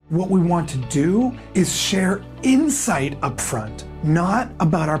What we want to do is share insight up front, not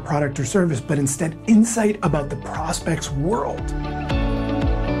about our product or service, but instead insight about the prospect's world.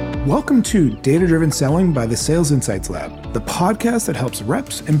 Welcome to Data-Driven Selling by the Sales Insights Lab, the podcast that helps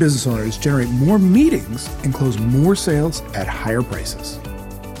reps and business owners generate more meetings and close more sales at higher prices.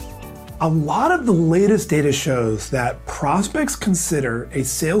 A lot of the latest data shows that prospects consider a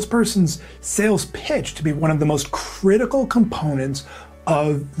salesperson's sales pitch to be one of the most critical components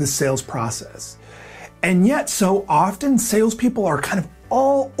of the sales process. And yet, so often, salespeople are kind of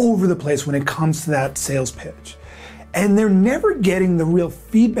all over the place when it comes to that sales pitch. And they're never getting the real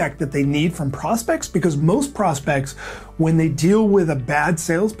feedback that they need from prospects, because most prospects, when they deal with a bad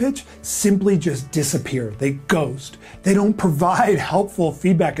sales pitch, simply just disappear. They ghost. They don't provide helpful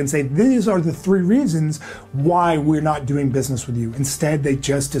feedback and say, these are the 3 reasons why we're not doing business with you. Instead, they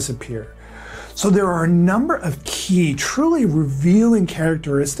just disappear. So there are a number of key, truly revealing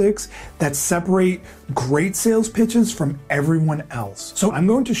characteristics that separate great sales pitches from everyone else. So I'm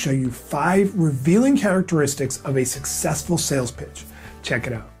going to show you 5 revealing characteristics of a successful sales pitch. Check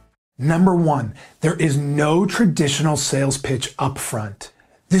it out. Number 1, there is no traditional sales pitch up front.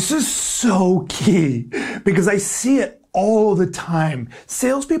 This is so key because I see it all the time.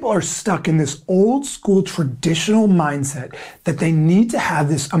 Salespeople are stuck in this old school traditional mindset that they need to have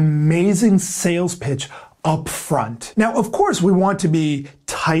this amazing sales pitch up front. Now, of course, we want to be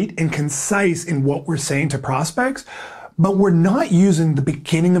tight and concise in what we're saying to prospects, but we're not using the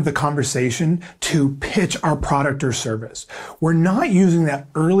beginning of the conversation to pitch our product or service. We're not using that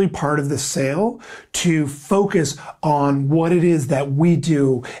early part of the sale to focus on what it is that we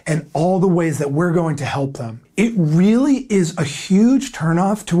do and all the ways that we're going to help them. It really is a huge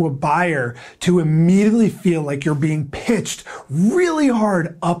turnoff to a buyer to immediately feel like you're being pitched really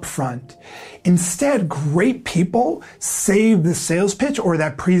hard up front. Instead, great people save the sales pitch or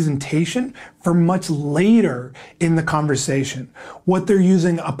that presentation for much later in the conversation. What they're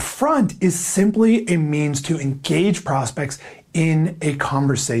using up front is simply a means to engage prospects in a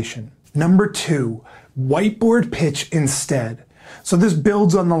conversation. Number 2, whiteboard pitch instead. So this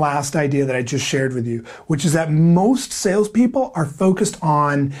builds on the last idea that I just shared with you, which is that most salespeople are focused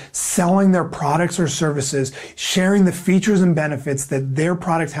on selling their products or services, sharing the features and benefits that their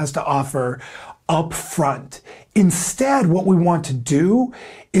product has to offer up front. Instead, what we want to do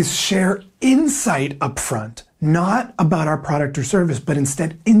is share insight up front, not about our product or service, but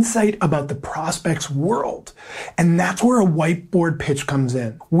instead insight about the prospect's world. And that's where a whiteboard pitch comes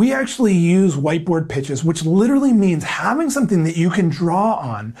in. We actually use whiteboard pitches, which literally means having something that you can draw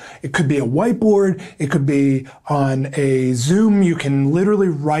on. It could be a whiteboard, it could be on a Zoom. You can literally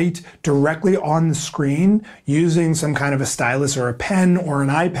write directly on the screen using some kind of a stylus or a pen or an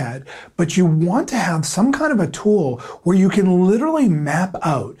iPad. But you want to have some kind of a tool where you can literally map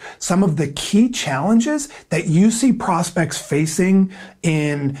out some of the key challenges that you see prospects facing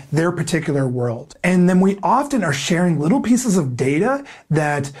in their particular world. And then we often are sharing little pieces of data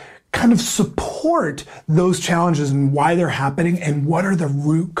that kind of support those challenges and why they're happening and what are the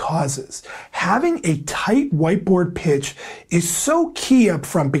root causes. Having a tight whiteboard pitch is so key up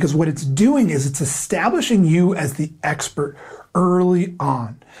front because what it's doing is it's establishing you as the expert early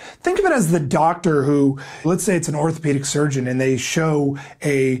on. Think of it as the doctor who, let's say it's an orthopedic surgeon and they show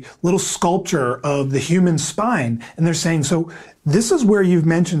a little sculpture of the human spine and they're saying, so this is where you've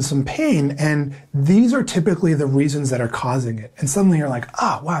mentioned some pain and these are typically the reasons that are causing it. And suddenly you're like,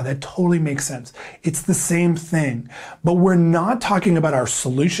 wow, that totally makes sense. It's the same thing. But we're not talking about our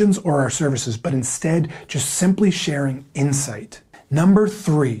solutions or our services, but instead just simply sharing insight. Number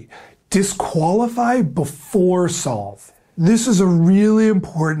 3, disqualify before solve. This is a really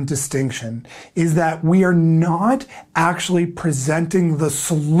important distinction, is that we are not actually presenting the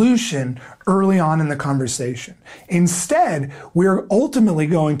solution early on in the conversation. Instead, we're ultimately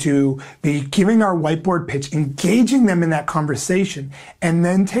going to be giving our whiteboard pitch, engaging them in that conversation, and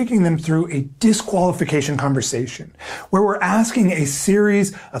then taking them through a disqualification conversation, where we're asking a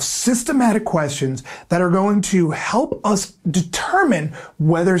series of systematic questions that are going to help us determine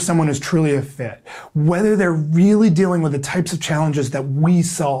whether someone is truly a fit, whether they're really dealing with the types of challenges that we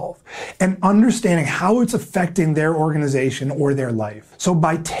solve, and understanding how it's affecting their organization or their life. So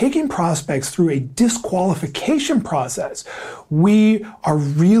by taking prospects through a disqualification process, we are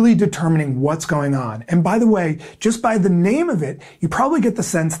really determining what's going on. And by the way, just by the name of it, you probably get the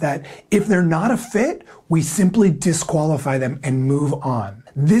sense that if they're not a fit, we simply disqualify them and move on.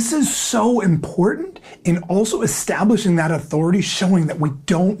 This is so important in also establishing that authority, showing that we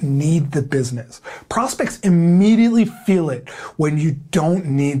don't need the business. Prospects immediately feel it when you don't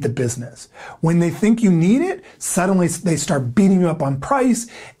need the business. When they think you need it, suddenly they start beating you up on price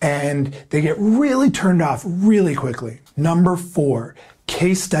and they get really turned off really quickly. Number 4,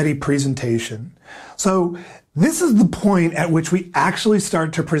 case study presentation. So this is the point at which we actually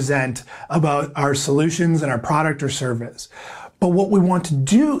start to present about our solutions and our product or service. But what we want to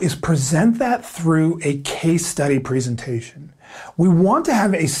do is present that through a case study presentation. We want to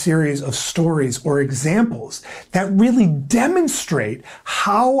have a series of stories or examples that really demonstrate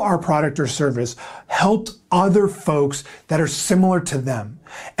how our product or service helped other folks that are similar to them.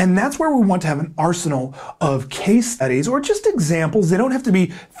 And that's where we want to have an arsenal of case studies or just examples. They don't have to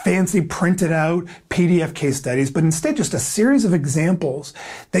be fancy printed out PDF case studies, but instead just a series of examples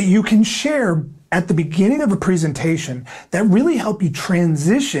that you can share at the beginning of a presentation that really help you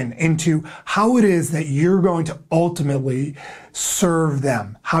transition into how it is that you're going to ultimately serve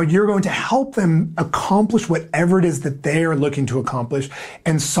them, how you're going to help them accomplish whatever it is that they are looking to accomplish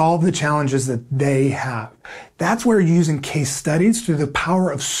and solve the challenges that they have. That's where using case studies through the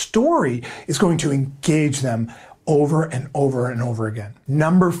power of story is going to engage them over and over and over again.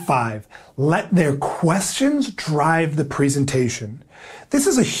 Number 5, let their questions drive the presentation. This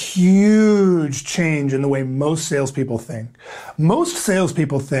is a huge change in the way most salespeople think. Most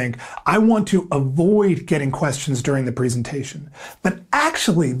salespeople think, I want to avoid getting questions during the presentation. But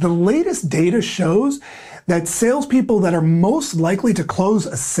actually, the latest data shows that salespeople that are most likely to close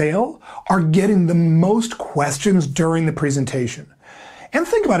a sale are getting the most questions during the presentation. And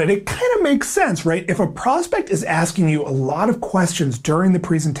think about it, it kind of makes sense, right? If a prospect is asking you a lot of questions during the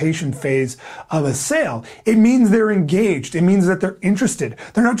presentation phase of a sale, it means they're engaged. It means that they're interested.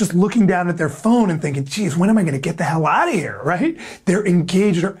 They're not just looking down at their phone and thinking, geez, when am I going to get the hell out of here, right? They're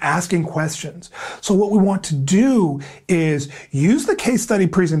engaged, they're asking questions. So what we want to do is use the case study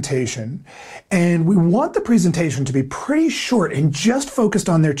presentation, and we want the presentation to be pretty short and just focused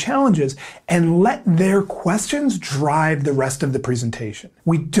on their challenges, and let their questions drive the rest of the presentation.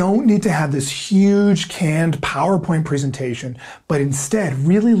 We don't need to have this huge canned PowerPoint presentation, but instead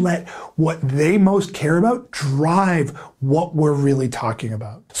really let what they most care about drive what we're really talking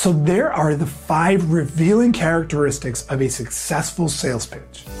about. So there are the 5 revealing characteristics of a successful sales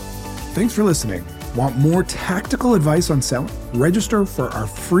pitch. Thanks for listening. Want more tactical advice on selling? Register for our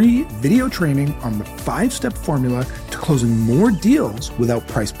free video training on the 5-step formula to closing more deals without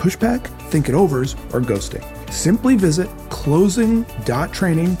price pushback, think it overs, or ghosting. Simply visit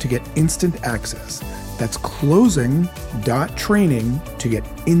closing.training to get instant access. That's closing.training to get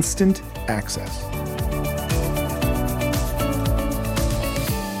instant access.